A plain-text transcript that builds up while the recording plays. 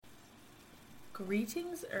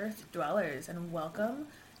Greetings, Earth Dwellers, and welcome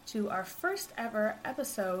to our first ever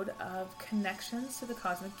episode of Connections to the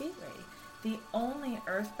Cosmic Gateway, the only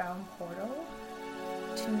earthbound portal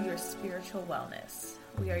to your spiritual wellness.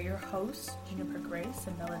 We are your hosts, Juniper Grace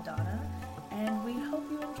and Belladonna, and we hope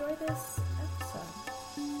you enjoy this episode.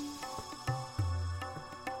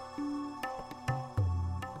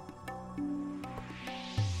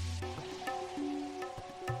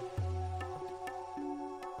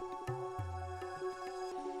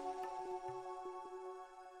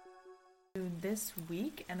 This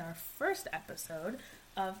week and our first episode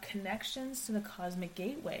of Connections to the Cosmic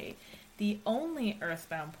Gateway, the only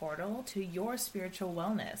earthbound portal to your spiritual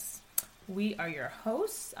wellness. We are your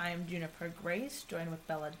hosts. I am Juniper Grace, joined with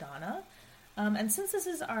Belladonna. And since this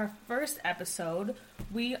is our first episode,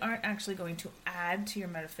 we aren't actually going to add to your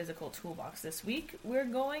metaphysical toolbox this week. We're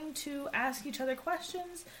going to ask each other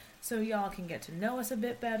questions so y'all can get to know us a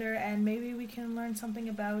bit better, and maybe we can learn something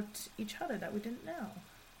about each other that we didn't know.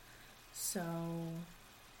 So,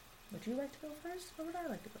 would you like to go first, or would I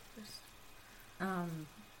like to go first?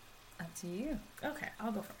 Up to you. Okay,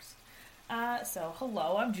 I'll go first. So,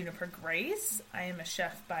 hello, I'm Juniper Grace. I am a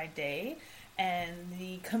chef by day and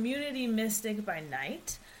the community mystic by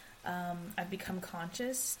night. I've become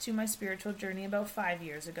conscious to my spiritual journey about 5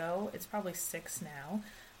 years ago. It's probably 6 now.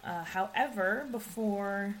 However,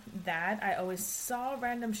 before that, I always saw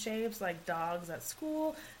random shapes like dogs at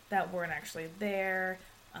school that weren't actually there.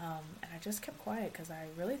 And I just kept quiet because I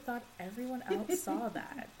really thought everyone else saw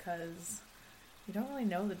that, because you don't really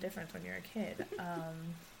know the difference when you're a kid.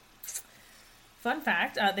 Fun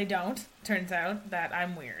fact, they don't. Turns out that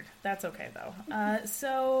I'm weird. That's okay though.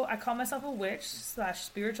 So I call myself a witch /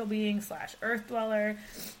 spiritual being / earth dweller.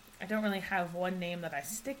 I don't really have one name that I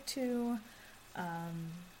stick to.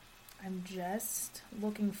 I'm just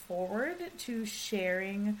looking forward to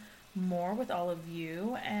sharing more with all of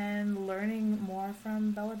you and learning more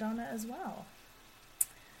from Belladonna as well.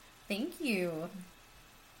 Thank you.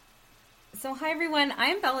 So hi everyone,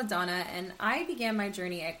 I'm Belladonna and I began my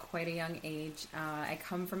journey at quite a young age. I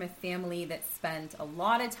come from a family that spent a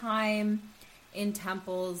lot of time in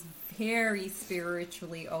temples, very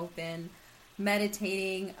spiritually open,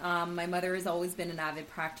 meditating. My mother has always been an avid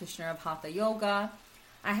practitioner of Hatha Yoga.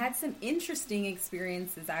 I had some interesting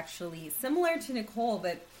experiences actually, similar to Nicole,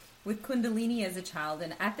 but with Kundalini as a child,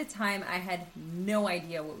 and at the time I had no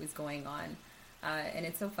idea what was going on. And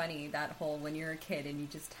it's so funny, that whole when you're a kid and you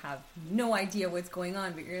just have no idea what's going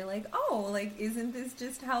on, but you're like, oh, like, isn't this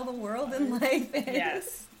just how the world and life is?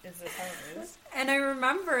 Yes, is this how it is? And I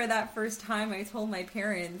remember that first time I told my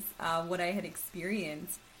parents what I had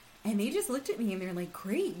experienced, and they just looked at me and they're like,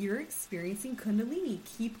 great, you're experiencing Kundalini,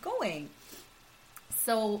 keep going.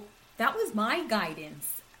 So that was my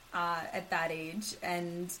guidance at that age,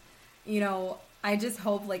 and you know, I just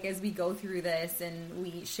hope, like, as we go through this and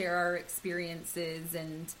we share our experiences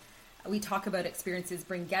and we talk about experiences,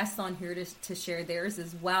 bring guests on here to share theirs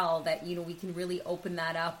as well, that, you know, we can really open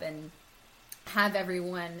that up and have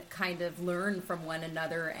everyone kind of learn from one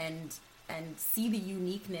another and see the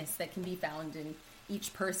uniqueness that can be found in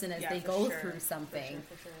each person as they go through something.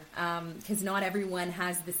 For sure. Because not everyone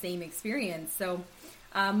has the same experience. So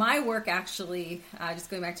my work actually, just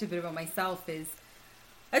going back to a bit about myself, is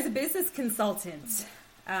as a business consultant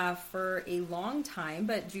for a long time.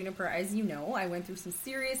 But Juniper, as you know, I went through some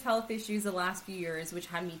serious health issues the last few years, which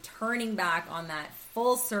had me turning back on that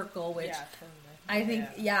full circle, which I think,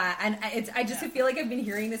 and I just feel like I've been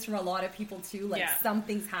hearing this from a lot of people too, like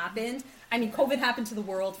something's happened. I mean, COVID happened to the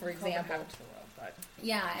world, for example.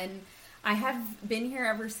 Yeah, and I have been here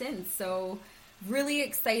ever since, so really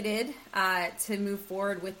excited to move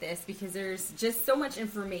forward with this, because there's just so much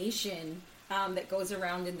information that goes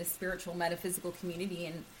around in the spiritual metaphysical community,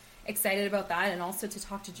 and excited about that, and also to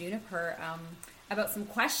talk to Juniper about some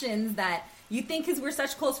questions that you think, because we're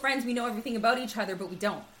such close friends, we know everything about each other, but we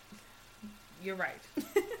don't. You're right.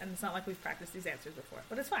 And it's not like we've practiced these answers before,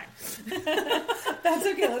 but it's fine. That's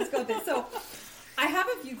okay, let's go with it. So I have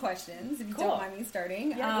a few questions, if you don't mind me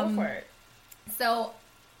starting. Yeah, go for it. So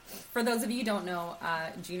for those of you who don't know,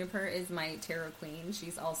 Juniper is my tarot queen.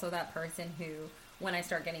 She's also that person who, when I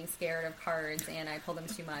start getting scared of cards and I pull them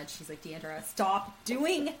too much, she's like, Deandra, stop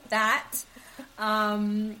doing that.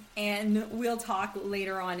 And we'll talk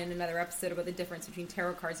later on in another episode about the difference between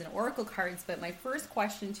tarot cards and oracle cards. But my first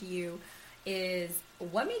question to you is,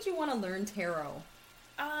 what made you want to learn tarot?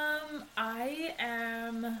 What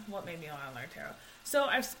made me want to learn tarot? So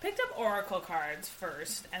I've picked up oracle cards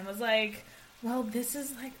first and was like, well, this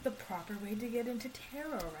is like the proper way to get into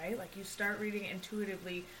tarot, right? Like, you start reading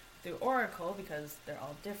intuitively through oracle because they're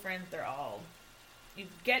all different. They're all you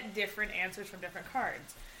get different answers from different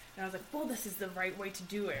cards. And I was like, well, this is the right way to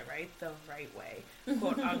do it, right? The right way,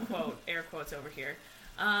 quote unquote, air quotes over here.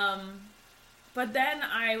 But then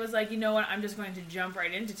I was like, you know what? I'm just going to jump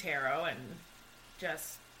right into tarot and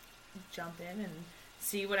just jump in and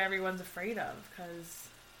see what everyone's afraid of, because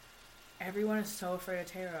everyone is so afraid of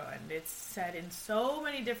tarot, and it's said in so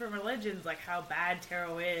many different religions, like, how bad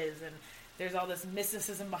tarot is, and there's all this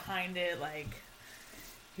mysticism behind it, like,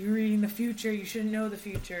 you're reading the future, you shouldn't know the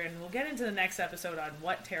future, and we'll get into the next episode on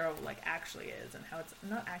what tarot, like, actually is, and how it's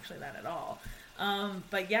not actually that at all.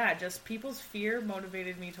 But yeah, just people's fear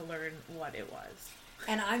motivated me to learn what it was.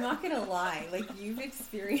 And I'm not gonna lie, like, you've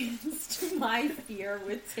experienced my fear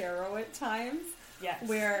with tarot at times. Yes.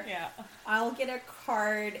 Where I'll get a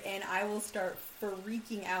card and I will start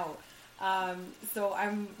freaking out. So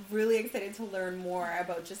I'm really excited to learn more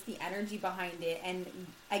about just the energy behind it, and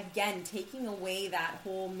again, taking away that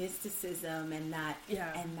whole mysticism and that, you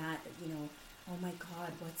know, oh my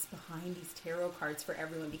God, what's behind these tarot cards for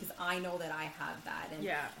everyone? Because I know that I have that. And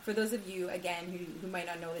for those of you, again, who might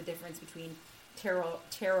not know the difference between tarot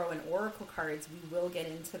and oracle cards, we will get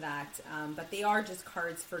into that. But they are just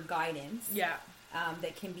cards for guidance. Yeah.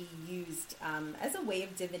 That can be used as a way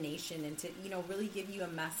of divination and to, you know, really give you a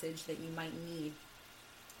message that you might need.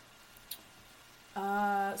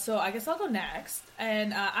 So I guess I'll go next.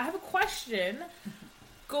 And I have a question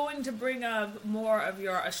going to bring up more of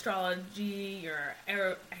your astrology,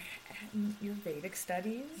 your Vedic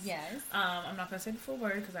studies. Yes. I'm not going to say the full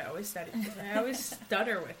word because I always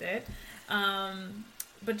stutter with it.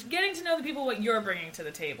 But getting to know the people, what you're bringing to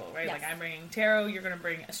the table, right? Yes. Like, I'm bringing tarot, you're going to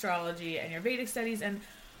bring astrology and your Vedic studies. And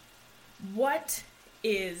what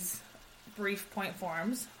is brief point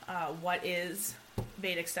forms? What is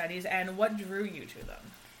Vedic studies? And what drew you to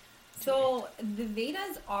them? So the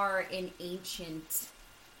Vedas are an ancient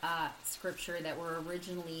scripture that were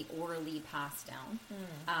originally orally passed down.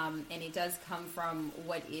 And it does come from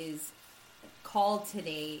what is called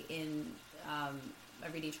today in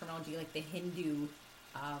everyday terminology, like the Hindu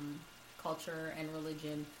culture and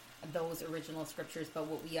religion, those original scriptures, but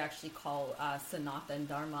what we actually call Sanatana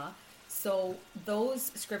Dharma. So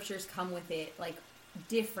those scriptures come with it, like,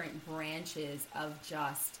 different branches of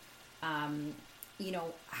just, you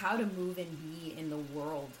know, how to move and be in the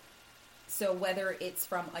world. So whether it's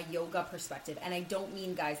from a yoga perspective, and I don't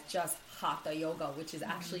mean, guys, just Hatha yoga, which is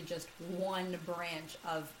actually just one branch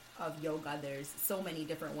of yoga. There's so many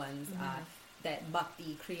different ones, that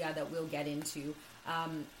Bhakti, Kriya, that we'll get into.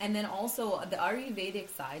 And then also the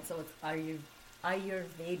Ayurvedic side, so it's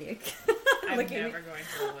Ayurvedic. I'm never going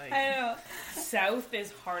to, like... I know. South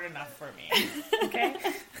is hard enough for me. Okay?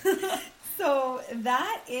 So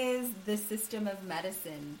that is the system of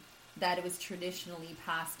medicine that it was traditionally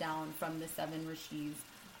passed down from the 7 rishis,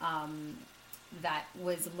 that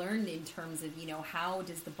was learned in terms of, you know, how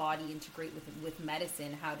does the body integrate with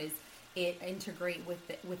medicine? How does it integrate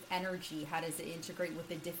with energy? How does it integrate with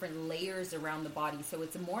the different layers around the body? So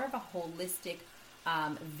it's more of a holistic,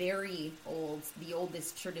 very old, the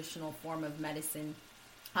oldest traditional form of medicine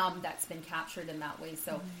that's been captured in that way.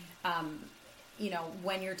 So, you know,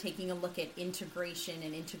 when you're taking a look at integration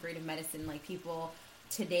and integrative medicine, like, people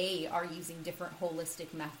today are using different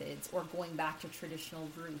holistic methods or going back to traditional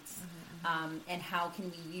roots, and how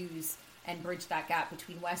can we use and bridge that gap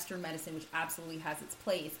between Western medicine, which absolutely has its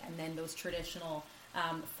place, and then those traditional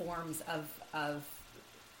forms of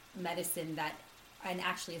medicine that, and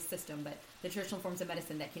actually a system, but the traditional forms of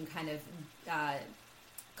medicine that can kind of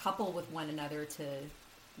couple with one another to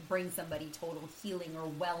bring somebody total healing or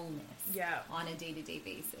wellness on a day-to-day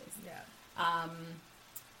basis.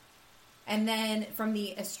 And then from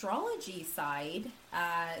the astrology side,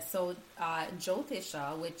 so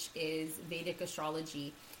Jyotisha, which is Vedic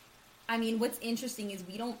astrology, I mean, what's interesting is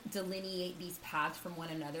we don't delineate these paths from one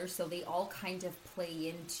another, so they all kind of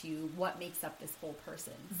play into what makes up this whole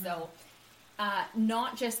person. So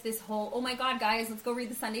not just this whole, oh my God, guys, let's go read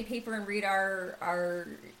the Sunday paper and read our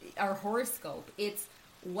horoscope. It's,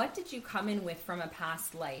 what did you come in with from a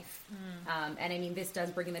past life? And I mean, this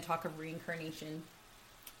does bring in the talk of reincarnation.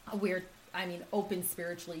 We're, I mean, open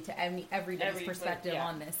spiritually to everybody's perspective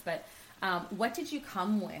on this, but what did you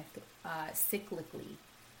come with cyclically?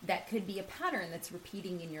 That could be a pattern that's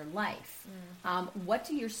repeating in your life. What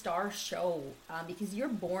do your stars show? Because you're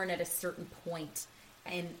born at a certain point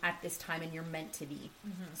and at this time, and you're meant to be.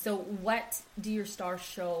 So what do your stars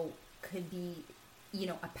show could be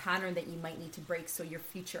a pattern that you might need to break so your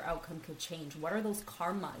future outcome could change? What are those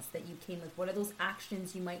karmas that you came with? What are those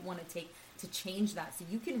actions you might want to take to change that? So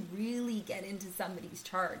you can really get into somebody's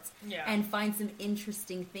charts and find some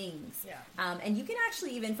interesting things. Yeah. And you can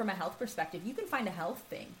actually, even from a health perspective, you can find a health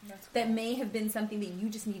thing that may have been something that you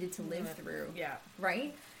just needed to live through. Yeah.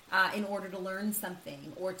 Right? In order to learn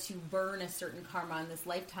something or to burn a certain karma in this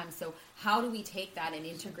lifetime. So how do we take that and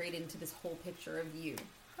integrate it into this whole picture of you?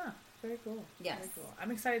 Huh. Very cool. Yes. Very cool. I'm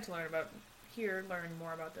excited to learn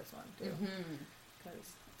more about this one too. Because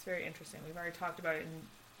it's very interesting. We've already talked about it in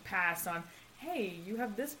past on, hey, you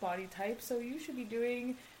have this body type, so you should be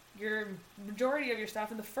doing your majority of your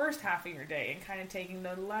stuff in the first half of your day and kind of taking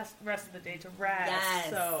the rest of the day to rest. Yes,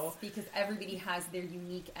 so because everybody has their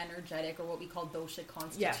unique energetic, or what we call dosha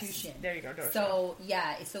constitution. Yes, there you go, dosha.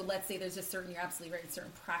 So let's say there's a certain, you're absolutely right, a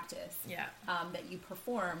certain practice that you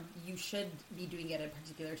perform, you should be doing it at a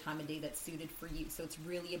particular time of day that's suited for you. So it's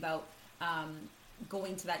really about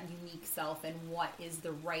going to that unique self and what is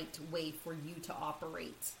the right way for you to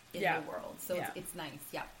operate in the world. So it's nice.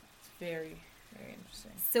 Yeah. It's very, very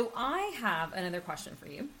interesting. So I have another question for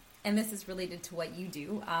you, and this is related to what you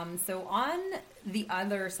do. So on the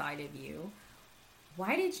other side of you,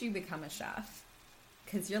 why did you become a chef?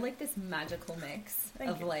 Because you're like this magical mix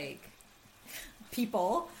of like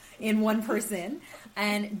people in one person.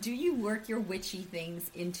 And do you work your witchy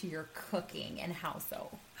things into your cooking, and how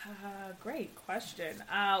so? Great question.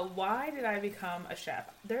 Why did I become a chef?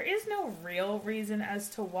 There is no real reason as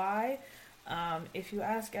to why. If you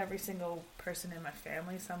ask every single person in my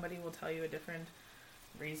family, somebody will tell you a different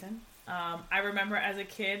reason. I remember as a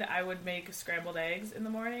kid, I would make scrambled eggs in the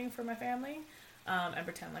morning for my family and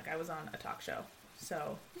pretend like I was on a talk show.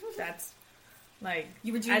 So that's like,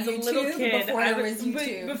 you were doing as a YouTube little kid, before there was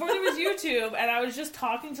YouTube. Before there was YouTube, and I was just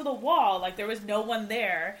talking to the wall, like there was no one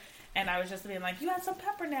there. And I was just being like, you add some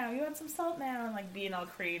pepper now, you add some salt now, and like being all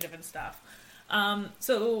creative and stuff.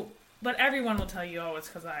 But everyone will tell you, oh, it's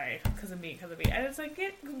because of me. And it's like,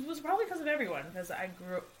 it was probably because of everyone, because I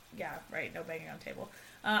grew, no banging on the table.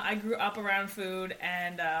 I grew up around food,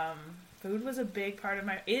 and food was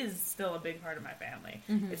is still a big part of my family.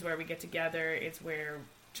 Mm-hmm. It's where we get together, it's where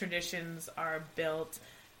traditions are built.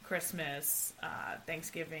 Christmas,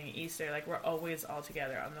 Thanksgiving, Easter, like we're always all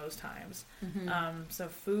together on those times. Mm-hmm. So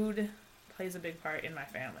food plays a big part in my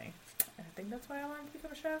family. And I think that's why I wanted to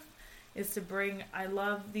become a chef, is to I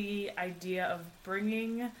love the idea of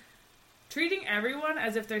treating everyone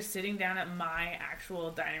as if they're sitting down at my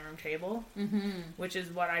actual dining room table, which is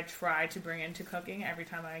what I try to bring into cooking every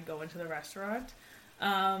time I go into the restaurant.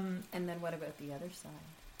 And then what about the other side?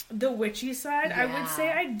 The witchy side, I would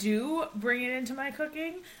say I do bring it into my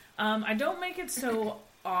cooking. I don't make it so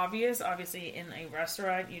obvious. Obviously, in a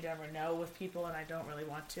restaurant, you never know with people, and I don't really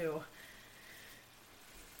want to,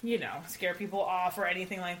 scare people off or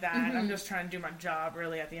anything like that. Mm-hmm. I'm just trying to do my job,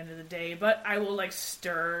 really, at the end of the day. But I will,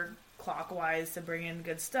 stir clockwise to bring in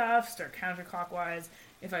good stuff, stir counterclockwise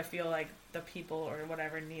if I feel like the people or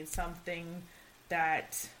whatever need something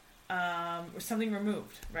that, or something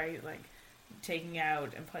removed, right? Like, taking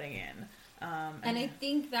out and putting in. And I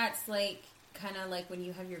think that's kind of like when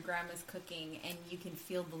you have your grandma's cooking and you can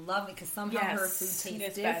feel the love, because somehow her food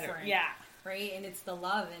tastes different. Better. Yeah. Right? And it's the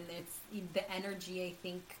love and it's the energy, I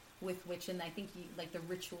think, with which, and I think you, like the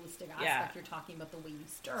ritualistic aspect you're talking about, the way you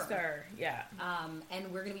stir. Yeah.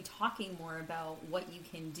 And we're going to be talking more about what you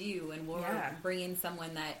can do, and we'll bring in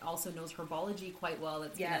someone that also knows herbology quite well,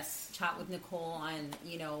 that's going to chat with Nicole on,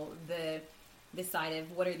 the side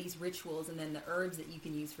of what are these rituals, and then the herbs that you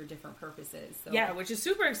can use for different purposes. So. Yeah, which is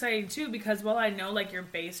super exciting too, because I know your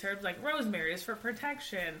base herbs, like rosemary is for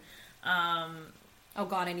protection. Oh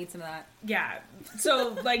God, I need some of that. Yeah.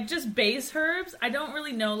 So just base herbs, I don't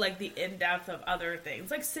really know the in-depth of other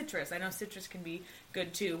things. Like citrus. I know citrus can be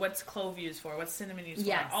good too. What's clove used for? What's cinnamon used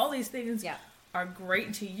for? All these things are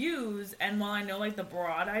great to use, and while I know the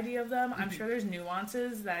broad idea of them, I'm sure there's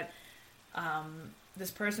nuances that this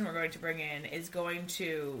person we're going to bring in is going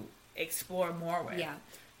to explore more with. Yeah.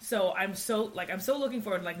 So I'm so looking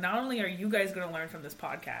forward. Not only are you guys going to learn from this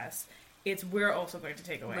podcast, we're also going to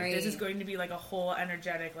take away. Right. This is going to be a whole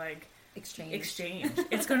energetic exchange.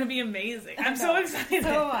 It's going to be amazing. I'm so excited. So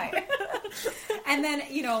am I. And then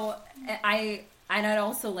I'd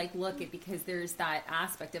also look at, because there's that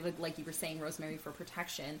aspect of like you were saying, rosemary for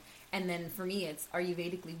protection, and then for me it's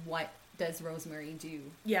Ayurvedically, what does rosemary do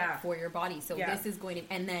for your body? So this is going to,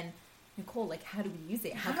 and then Nicole, how do we use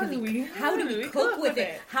it? How do we cook with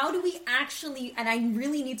it? How do we actually, and I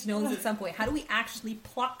really need to know this at some point, how do we actually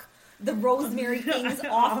pluck the rosemary things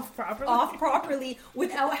off properly.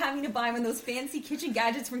 without having to buy one of those fancy kitchen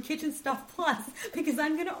gadgets from Kitchen Stuff Plus, because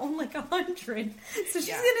I'm going to own like 100. So she's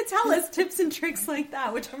going to tell us tips and tricks like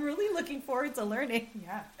that, which I'm really looking forward to learning.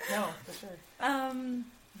 Yeah, no, for sure.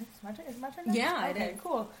 Is my turn now? Yeah, okay, it is.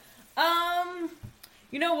 Cool.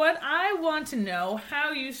 You know what? I want to know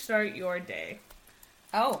how you start your day.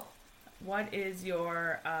 Oh. What is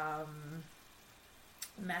your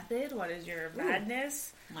method? What is your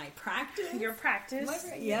madness? My practice? Your practice?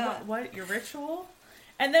 Yeah. What your ritual?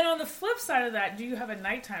 And then on the flip side of that, do you have a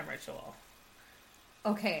nighttime ritual?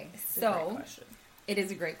 Okay, so it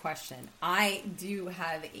is a great question. I do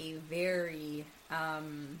have a very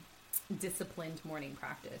disciplined morning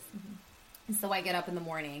practice. Mm-hmm. So I get up in the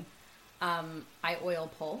morning. I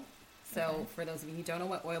oil pull. So for those of you who don't know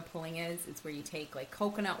what oil pulling is, it's where you take like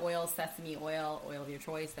coconut oil, sesame oil, oil of your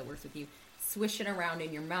choice that works with you, swish it around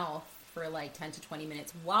in your mouth for like 10 to 20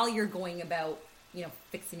 minutes while you're going about, you know,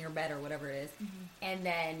 fixing your bed or whatever it is. Mm-hmm. And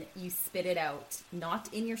then you spit it out,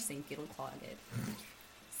 not in your sink, it'll clog it.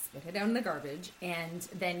 Spit it out in the garbage, and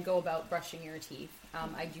then go about brushing your teeth.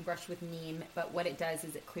 I do brush with neem, but what it does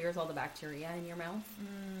is it clears all the bacteria in your mouth.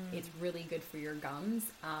 It's really good for your gums.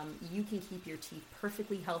 You can keep your teeth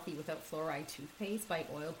perfectly healthy without fluoride toothpaste by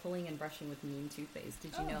oil pulling and brushing with neem toothpaste.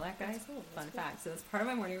 Did you know that, guys? Cool. Fun fact. So that's part of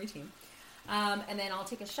my morning routine. And then I'll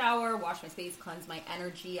take a shower, wash my face, cleanse my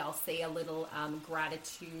energy. I'll say a little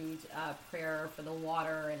gratitude prayer for the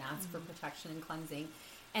water and ask for protection and cleansing.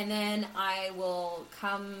 And then I will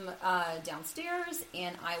come downstairs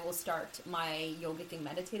and I will start my yogic and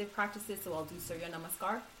meditative practices. So I'll do Surya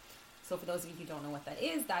Namaskar. So for those of you who don't know what that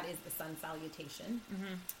is the sun salutation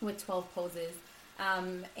with 12 poses.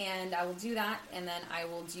 And I will do that, and then I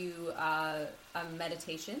will do a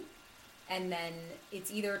meditation. And then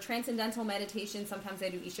it's either transcendental meditation. Sometimes I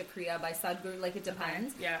do Isha Kriya by Sadhguru. Like, it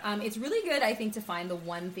depends. Okay. Yeah. It's really good, I think, to find the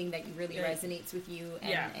one thing that really resonates with you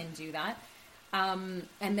and do that. And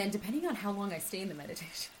then depending on how long I stay in the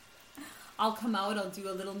meditation, I'll come out, I'll do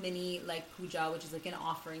a little mini like puja, which is like an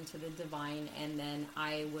offering to the divine, and then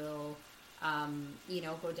I will,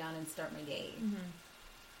 go down and start my day.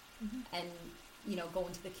 And, go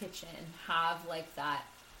into the kitchen, have like that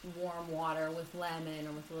warm water with lemon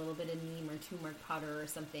or with a little bit of neem or turmeric powder or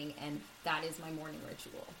something, and that is my morning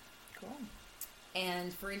ritual. Cool.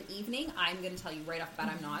 And for an evening, I'm going to tell you right off the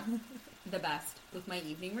bat, I'm not the best with my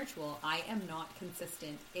evening ritual. I am not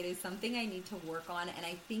consistent. It is something I need to work on, and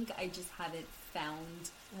I think I just haven't found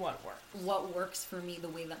what works for me the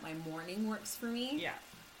way that my morning works for me. Yeah.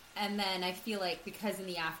 And then I feel like because in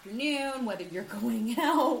the afternoon, whether you're going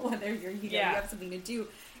out, whether you're you have something to do,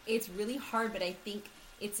 it's really hard, but I think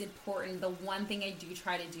it's important. The one thing I do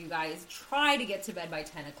try to do, guys, try to get to bed by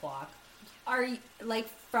 10 o'clock.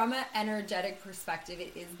 From an energetic perspective,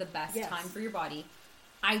 it is the best time for your body.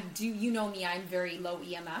 I do, you know me, I'm very low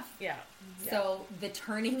EMF. Yeah. So the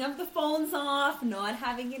turning of the phones off, not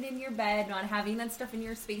having it in your bed, not having that stuff in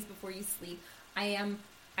your space before you sleep.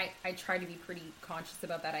 I try to be pretty conscious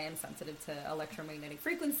about that. I am sensitive to electromagnetic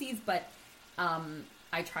frequencies, but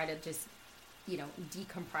I try to just,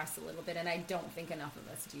 decompress a little bit, and I don't think enough of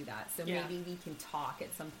us do that. So maybe we can talk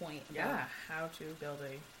at some point about how to build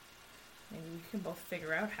maybe we can both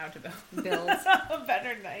figure out how to build a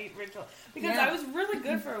better night ritual. Because I was really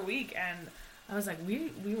good for a week, and I was like,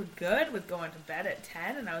 we were good with going to bed at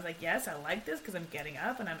 10, and I was like, yes, I like this because I'm getting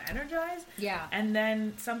up and I'm energized. Yeah. And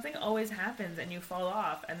then something always happens and you fall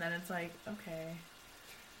off, and then it's like, okay,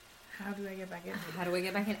 how do I get back in? How do I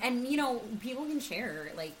get back in? And, people can share,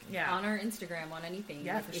 on our Instagram, on anything.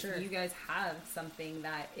 Yeah, for sure. If you guys have something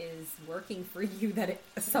that is working for you that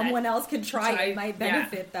someone else could try, it might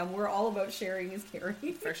benefit them. We're all about sharing is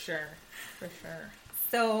caring. For sure. For sure.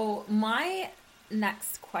 So, my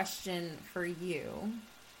next question for you.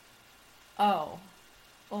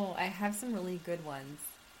 I have some really good ones.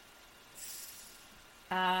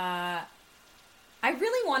 I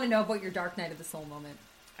really want to know about your dark night of the soul moment.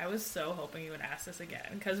 I was so hoping you would ask this again,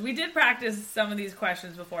 because we did practice some of these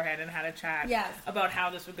questions beforehand and had a chat about how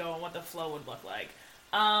this would go and what the flow would look like.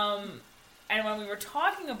 And when we were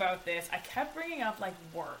talking about this, I kept bringing up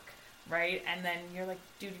work, right? And then you're like,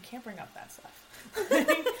 dude, you can't bring up that stuff.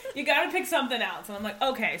 You got to pick something else. And I'm like,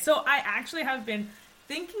 okay. So I actually have been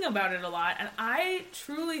thinking about it a lot, and I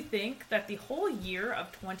truly think that the whole year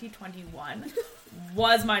of 2021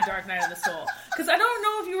 was my dark night of the soul. Because I don't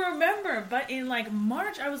know if you remember, but in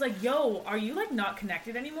March, I was like, yo, are you not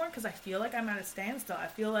connected anymore? Because I feel like I'm at a standstill. I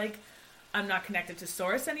feel like I'm not connected to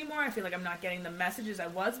source anymore. I feel like I'm not getting the messages I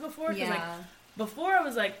was before. Because before I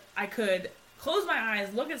was I could close my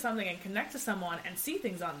eyes, look at something, and connect to someone and see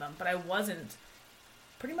things on them, but I wasn't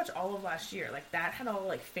pretty much all of last year. Like, that had all,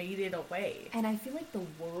 like, faded away. And I feel like the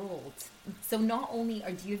world, so not only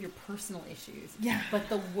do you have your personal issues, Yeah. but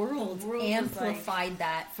the world amplified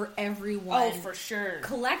that for everyone. Oh, for sure.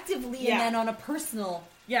 Collectively, Yeah. and then on a personal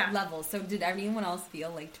Yeah. level. So did anyone else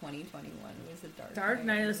feel like 2021 was a dark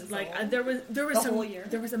Night It is was like all- there was the some whole year?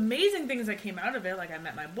 there was amazing things that came out of it. Like, I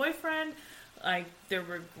met my boyfriend. Like, there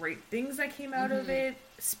were great things that came out of it.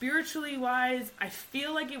 Spiritually wise, I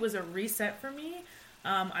feel like it was a reset for me.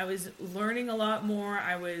 I was learning a lot more.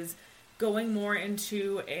 I was going more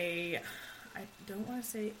into I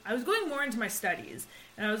was going more into my studies,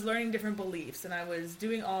 and I was learning different beliefs, and I was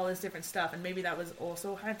doing all this different stuff, and maybe that was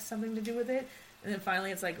also had something to do with it. And then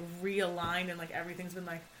finally it's like realigned, and like everything's been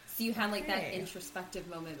like, So you had like that hey. introspective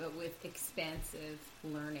moment, but with expansive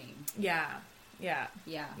learning. Yeah. Yeah,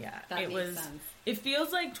 that It makes was. sense. It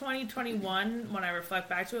feels like 2021, when I reflect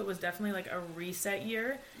back to it, was definitely like a reset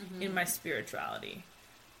year in my spirituality,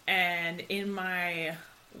 and in my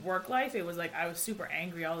work life. It was like I was super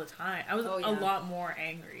angry all the time. I was a lot more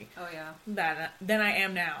angry. Oh yeah. Than I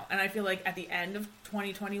am now, and I feel like at the end of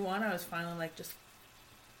 2021, I was finally like, just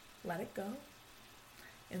let it go.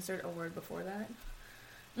 Insert a word before that.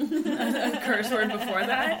 A curse word before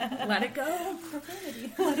that. Let it go. Profanity.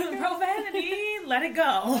 Profanity. Let it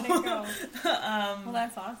go. Let it go. Well,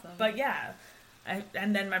 that's awesome. But yeah,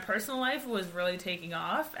 and then my personal life was really taking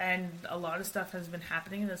off, and a lot of stuff has been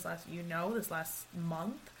happening this last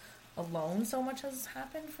month alone. So much has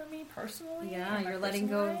happened for me personally. Yeah, in my you're letting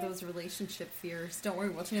personal go life. of those relationship fears. Don't worry,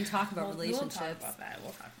 we're going to talk about relationships.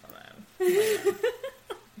 We'll talk about that.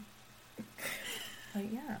 But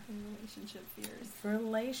yeah. Relationship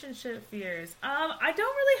fears. I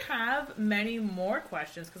don't really have many more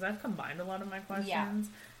questions because I've combined a lot of my questions.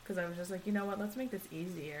 Because I was just like, you know what? Let's make this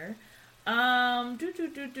easier.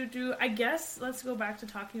 I guess let's go back to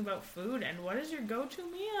talking about food. And what is your go-to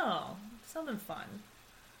meal? Something fun.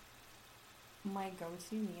 My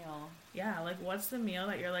go-to meal. Yeah, like what's the meal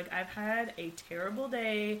that you're like, I've had a terrible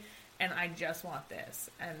day and I just want this,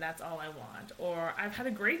 and that's all I want. Or I've had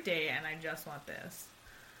a great day and I just want this.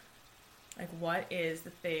 Like, what is the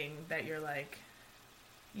thing that you're like,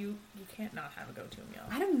 you can't not have a go-to meal?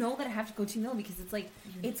 I don't know that I have to go-to meal because it's like,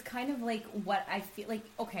 it's kind of like what I feel like,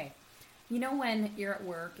 okay, you know when you're at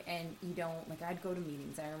work and you don't, like I'd go to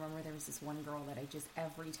meetings. I remember there was this one girl that I just,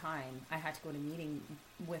 every time I had to go to a meeting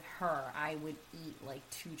with her, I would eat like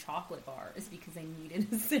 2 chocolate bars because I needed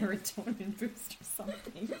a serotonin boost or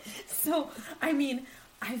something. So, I mean,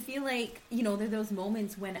 I feel like, you know, there are those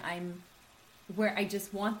moments when where I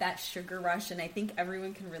just want that sugar rush, and I think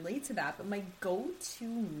everyone can relate to that. But my go-to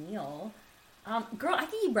meal, girl, I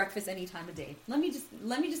can eat breakfast any time of day. Let me just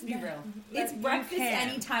be real. It's breakfast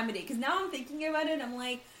any time of day. Because now I'm thinking about it, I'm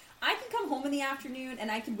like, I can come home in the afternoon and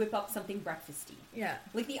I can whip up something breakfasty. Yeah.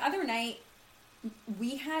 Like the other night,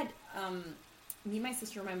 we had me, my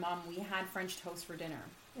sister, and my mom. We had French toast for dinner.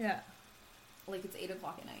 Yeah. Like it's 8:00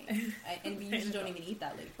 at night, and we usually don't even eat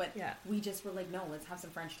that late. But we just were like, no, let's have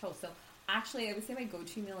some French toast. So actually, I would say my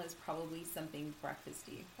go-to meal is probably something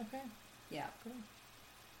breakfasty. Okay. Yeah. Cool.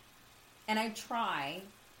 And I try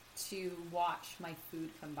to watch my food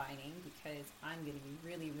combining because I'm going to be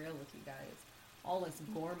really real with you guys. All this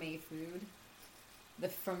gourmet food,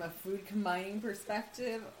 from a food combining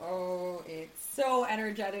perspective, oh, it's so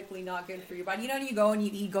energetically not good for your body. You know, when you go and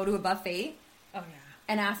you go to a buffet. Oh yeah.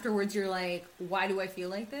 And afterwards, you're like, why do I feel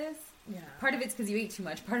like this? Yeah. Part of it's because you ate too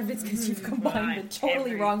much. Part of it's because you've combined the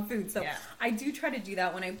totally wrong food. So I do try to do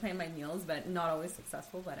that when I plan my meals, but not always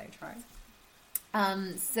successful, but I try.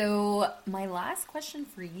 So my last question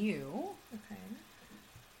for you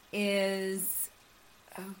is,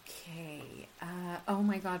 oh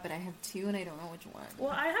my God, but I have 2 and I don't know which one.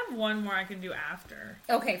 Well, I have one more I can do after.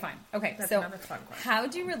 Okay, fine. Okay, That's so another fun question. how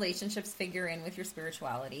do relationships figure in with your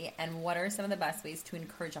spirituality, and what are some of the best ways to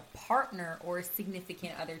encourage a partner or a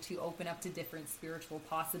significant other to open up to different spiritual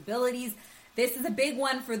possibilities? This is a big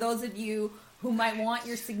one for those of you who might want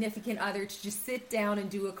your significant other to just sit down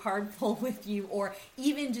and do a card pull with you, or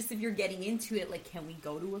even just if you're getting into it, like, can we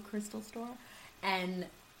go to a crystal store? And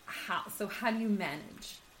how do you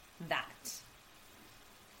manage that?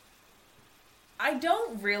 I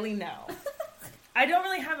don't really know. I don't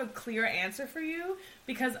really have a clear answer for you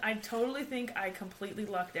because I totally think I completely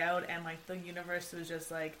lucked out and like the universe was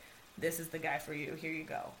just like, this is the guy for you. Here you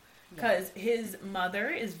go. Because his mother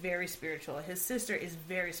is very spiritual. His sister is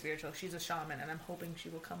very spiritual. She's a shaman, and I'm hoping she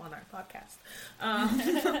will come on our podcast.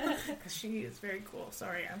 Because she is very cool.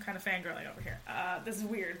 Sorry, I'm kind of fangirling over here. This is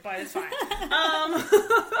weird, but it's fine.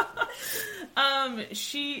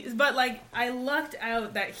 But like, I lucked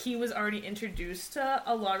out that he was already introduced to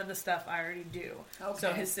a lot of the stuff I already do. Okay.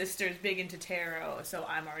 So his sister's big into tarot, so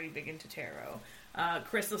I'm already big into tarot.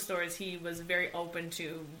 Crystal stores, he was very open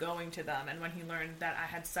to going to them, and when he learned that I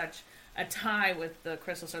had such a tie with the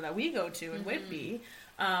crystal store that we go to in Whitby,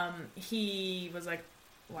 he was like,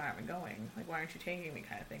 why aren't we going? Like, why aren't you taking me,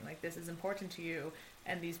 kind of thing? Like, this is important to you,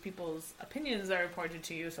 and these people's opinions are important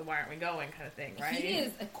to you, so why aren't we going, kind of thing, right? He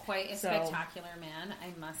is quite a spectacular man,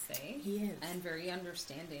 I must say. He is. And very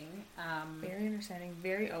understanding. Very understanding,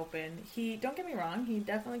 very open. Don't get me wrong, he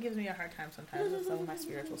definitely gives me a hard time sometimes with some of my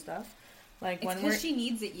spiritual stuff. Like, it's because she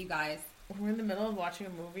needs it, you guys. When we're in the middle of watching a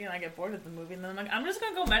movie and I get bored of the movie, and then I'm like, I'm just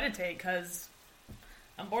going to go meditate because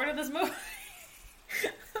I'm bored of this movie.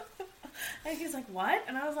 And he's like, what?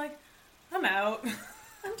 And I was like, I'm out.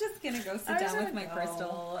 I'm just going to go sit down with my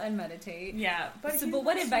crystal and meditate. Yeah. But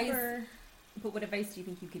what advice do you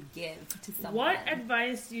think you could give to someone? What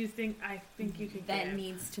advice do you think you could give? That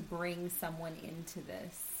needs to bring someone into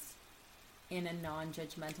this in a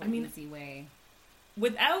non-judgmental, easy way.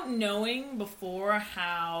 Without knowing before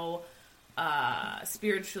how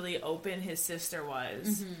spiritually open his sister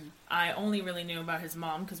was, I only really knew about his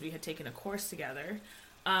mom because we had taken a course together.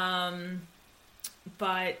 But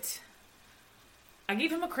I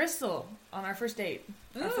gave him a crystal on our first date.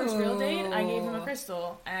 Our first real date, I gave him a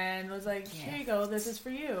crystal and was like, here you go, this is for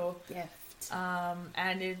you. Gift.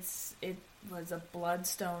 And it was a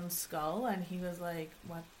bloodstone skull, and he was like,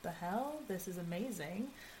 what the hell? This is amazing.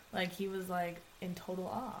 Like, he was, like, in total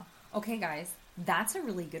awe. Okay, guys, that's a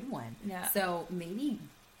really good one. Yeah. So maybe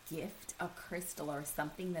gift a crystal or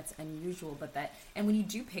something that's unusual, and when you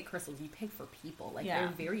do pick crystals, you pick for people. Like, they're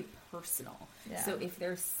very personal. Yeah. So if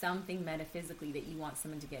there's something metaphysically that you want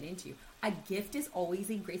someone to get into, a gift is always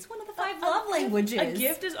it's one of the 5 love languages. A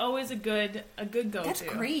gift is always a good go-to. That's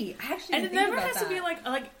great. I actually and it never has to be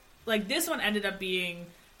like this one ended up being...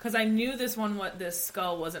 Because I knew this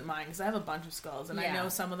skull wasn't mine, because I have a bunch of skulls, and I know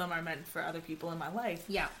some of them are meant for other people in my life.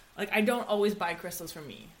 Yeah. Like, I don't always buy crystals for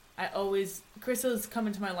me. Crystals come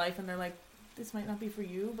into my life, and they're like, this might not be for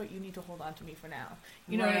you, but you need to hold on to me for now.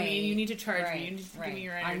 You know what I mean? You need to charge me. You need to give me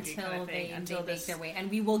your energy, until kind of thing. Until they make their way. And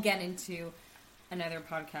we will get into another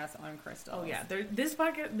podcast on crystals. Oh, yeah. This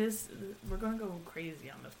podcast, we're going to go crazy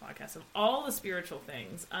on this podcast of all the spiritual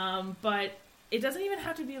things. But it doesn't even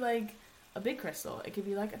have to be, like, a big crystal. It could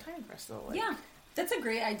be like a tiny crystal. Like, yeah, that's a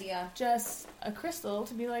great idea. Just a crystal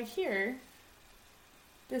to be like, here,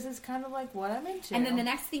 this is kind of like what I'm into. And then the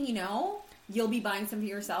next thing you know, you'll be buying something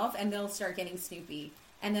yourself, and they'll start getting snoopy.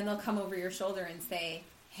 And then they'll come over your shoulder and say,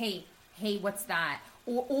 hey, what's that?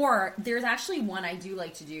 Or there's actually one I do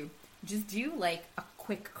like to do. Just do like a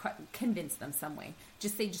quick, convince them some way.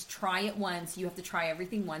 Just try it once. You have to try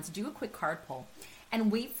everything once. Do a quick card pull.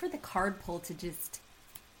 And wait for the card pull to just...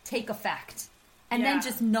 take effect, and then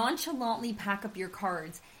just nonchalantly pack up your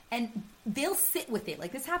cards, and they'll sit with it.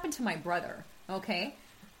 Like, this happened to my brother, okay?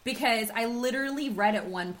 Because I literally read at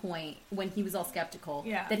one point when he was all skeptical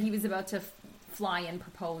that he was about to fly and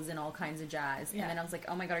propose and all kinds of jazz, and then I was like,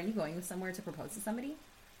 oh my god, are you going somewhere to propose to somebody?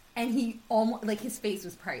 And he almost, like, his face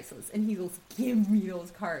was priceless, and he goes, give me those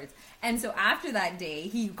cards. And so after that day,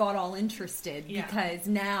 he got all interested because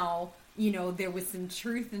now, you know, there was some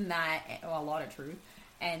truth in that, well, a lot of truth.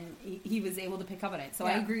 And he was able to pick up on it. So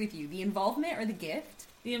I agree with you. The involvement or the gift?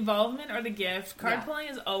 The involvement or the gift. Card pulling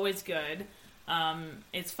is always good.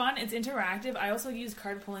 It's fun. It's interactive. I also use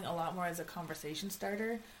card pulling a lot more as a conversation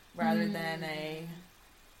starter rather than a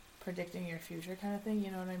predicting your future kind of thing.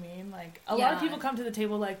 You know what I mean? Like, a lot of people come to the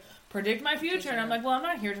table like, predict my future. And I'm like, well, I'm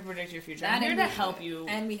not here to predict your future. I'm here to help you.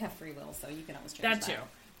 And we have free will, so you can always change that. That too.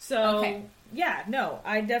 So,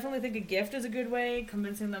 I definitely think a gift is a good way.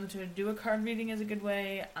 Convincing them to do a card reading is a good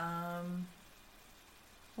way. Well,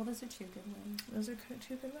 those are 2 good ways. Those are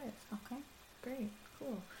 2 good ways. Okay. Great.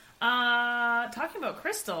 Cool. Talking about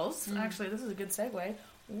crystals, actually, this is a good segue.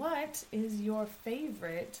 What is your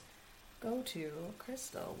favorite go-to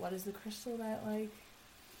crystal? What is the crystal that, like...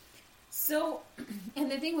 So,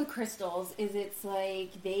 and the thing with crystals is it's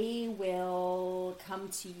like they will come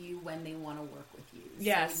to you when they want to work with you.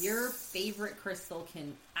 Yes. So your favorite crystal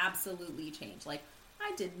can absolutely change. Like,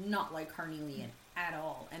 I did not like carnelian at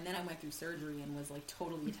all. And then I went through surgery and was like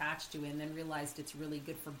totally attached to it, and then realized it's really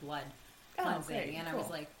good for blood cleansing. Okay, and cool. I was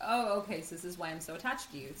like, oh, okay, so this is why I'm so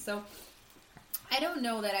attached to you. So I don't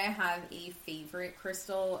know that I have a favorite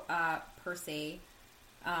crystal per se.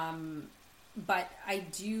 But I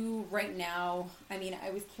do right now, I mean, I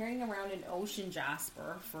was carrying around an ocean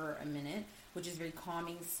jasper for a minute, which is very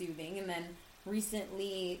calming, soothing. And then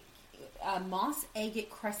recently, moss agate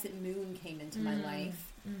crescent moon came into my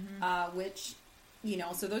life, which, you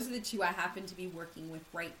know, so those are the two I happen to be working with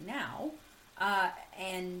right now.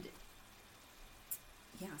 And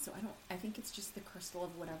yeah, so I think it's just the crystal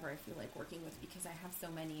of whatever I feel like working with, because I have so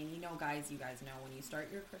many. And you guys know when you start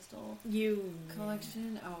your crystal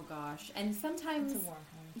collection, oh gosh. And sometimes it's a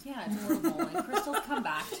wormhole. Yeah, it's a wormhole, and crystals come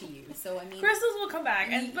back to you. So I mean, crystals will come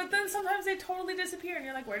back, but then sometimes they totally disappear, and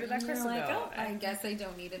you're like, where did that crystal go? Oh, I guess I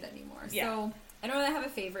don't need it anymore. Yeah. So I don't really have a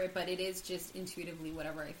favorite, but it is just intuitively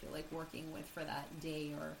whatever I feel like working with for that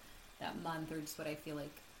day or that month, or just what I feel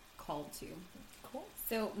like called to. Cool.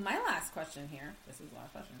 So my last question here, this is the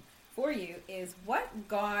last question for you, is what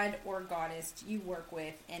god or goddess do you work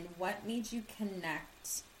with, and what made you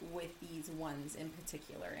connect with these ones in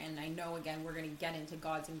particular? And I know, again, we're going to get into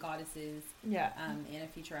gods and goddesses in a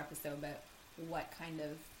future episode, but what kind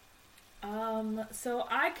of... So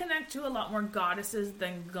I connect to a lot more goddesses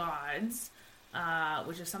than gods,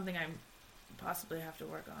 which is something I possibly have to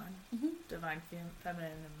work on. Divine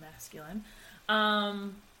feminine and masculine.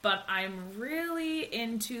 But I'm really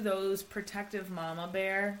into those protective mama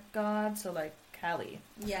bear gods, so like Kali.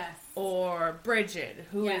 Yes. Or Bridget,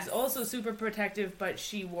 who is also super protective, but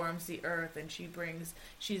she warms the earth, and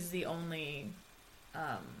she's the only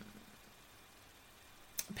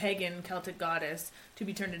pagan Celtic goddess to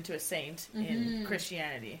be turned into a saint in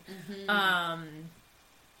Christianity.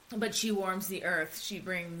 But she warms the earth.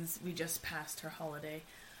 We just passed her holiday,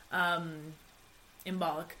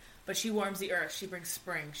 Imbolc. But she warms the earth. She brings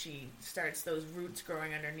spring. She starts those roots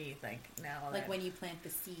growing underneath. Like now, like when you plant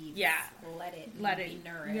the seeds. Yeah, let it be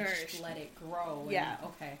nourished. Let it grow. Yeah.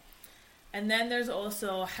 Okay. And then there's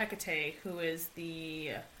also Hecate, who is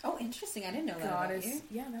the interesting. I didn't know goddess. That about you.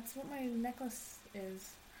 Yeah, that's what my necklace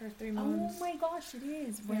is. Her 3 moons. Oh my gosh, it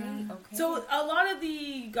is. Right. Yeah. Okay. So a lot of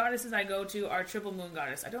the goddesses I go to are triple moon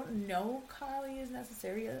goddess. I don't know Kali is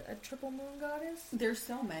necessarily a triple moon goddess. There's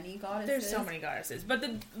so many goddesses. There's so many goddesses.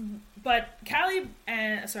 But Kali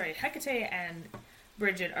and Hecate and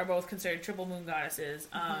Bridget are both considered triple moon goddesses.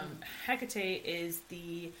 Hecate is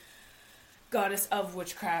the goddess of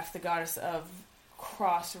witchcraft, the goddess of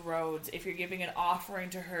crossroads. If you're giving an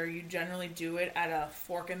offering to her, you generally do it at a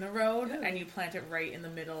fork in the road. Ooh. And you plant it right in the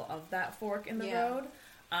middle of that fork in the road,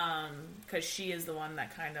 because she is the one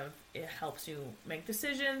that kind of helps you make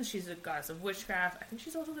decisions. She's the goddess of witchcraft. I think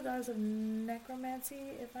she's also the goddess of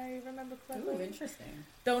necromancy, if I remember correctly. Ooh, interesting.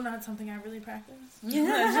 Though not something I really practice. Let's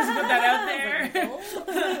just put that out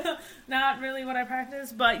there. Not really what I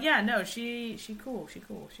practice, but yeah, no, she cool.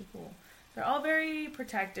 They're all very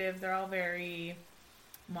protective. They're all very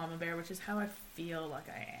mama bear, which is how I feel like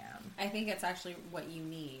I am. I think it's actually what you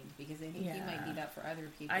need, because I think you might need that for other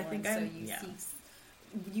people. I think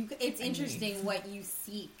it's interesting what you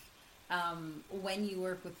seek when you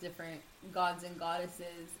work with different gods and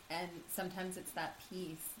goddesses, and sometimes it's that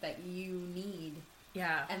peace that you need.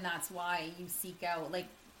 Yeah. And that's why you seek out like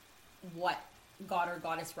what god or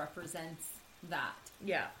goddess represents that.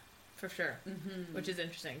 Yeah, for sure. Which is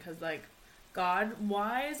interesting, because like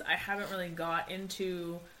God-wise, I haven't really got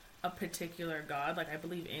into a particular god. Like, I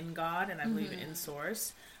believe in God, and I believe in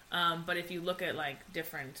Source. But if you look at, like,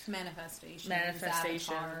 different... Manifestations,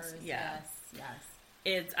 avatars, yes.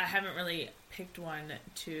 I haven't really picked one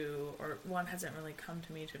or one hasn't really come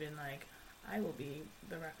to me to been like, I will be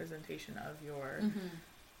the representation of your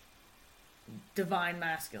divine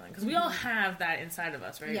masculine. Because we all have that inside of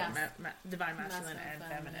us, right? Yes. Divine masculine and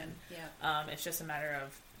feminine. Yeah. It's just a matter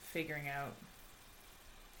of figuring out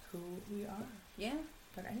who we are. Yeah.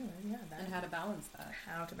 But anyway, and how to balance that.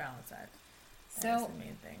 That's the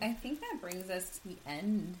main thing. I think that brings us to the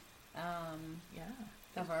end.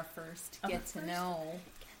 Of our first Get to Know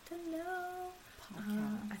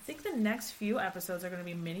podcast. I think the next few episodes are going to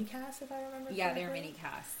be mini casts, if I remember correctly. Yeah, they're mini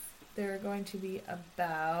casts. They're going to be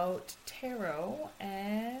about tarot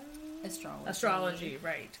and astrology,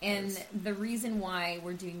 right? And the reason why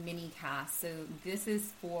we're doing mini casts, so this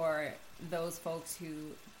is for those folks who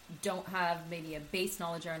don't have maybe a base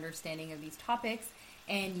knowledge or understanding of these topics,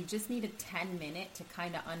 and you just need a 10-minute to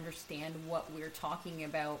kind of understand what we're talking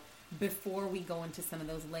about before we go into some of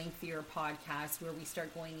those lengthier podcasts where we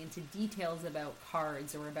start going into details about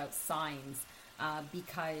cards or about signs,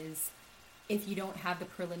 because if you don't have the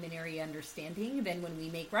preliminary understanding, then when we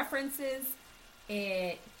make references,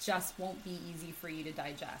 it just won't be easy for you to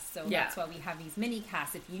digest. So Yeah. that's why we have these mini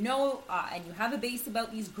casts. If you know and you have a base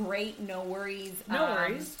about these, great, no worries. No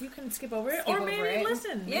worries. You can skip over it. Skip Or over maybe it.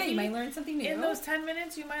 listen. Yeah, Maybe you might learn something new. in those 10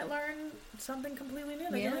 minutes, you might learn something completely new.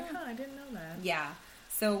 Like, you're like, I didn't know that. Yeah.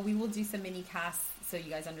 So we will do some mini casts so you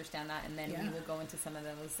guys understand that, and then Yeah. we will go into some of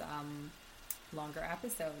those longer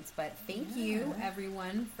episodes. But thank you,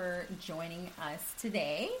 everyone, for joining us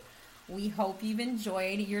today. We hope you've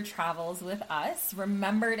enjoyed your travels with us.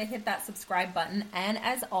 Remember to hit that subscribe button, and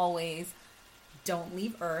as always, don't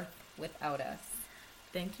leave Earth without us.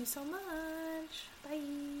 Thank you so much. Bye.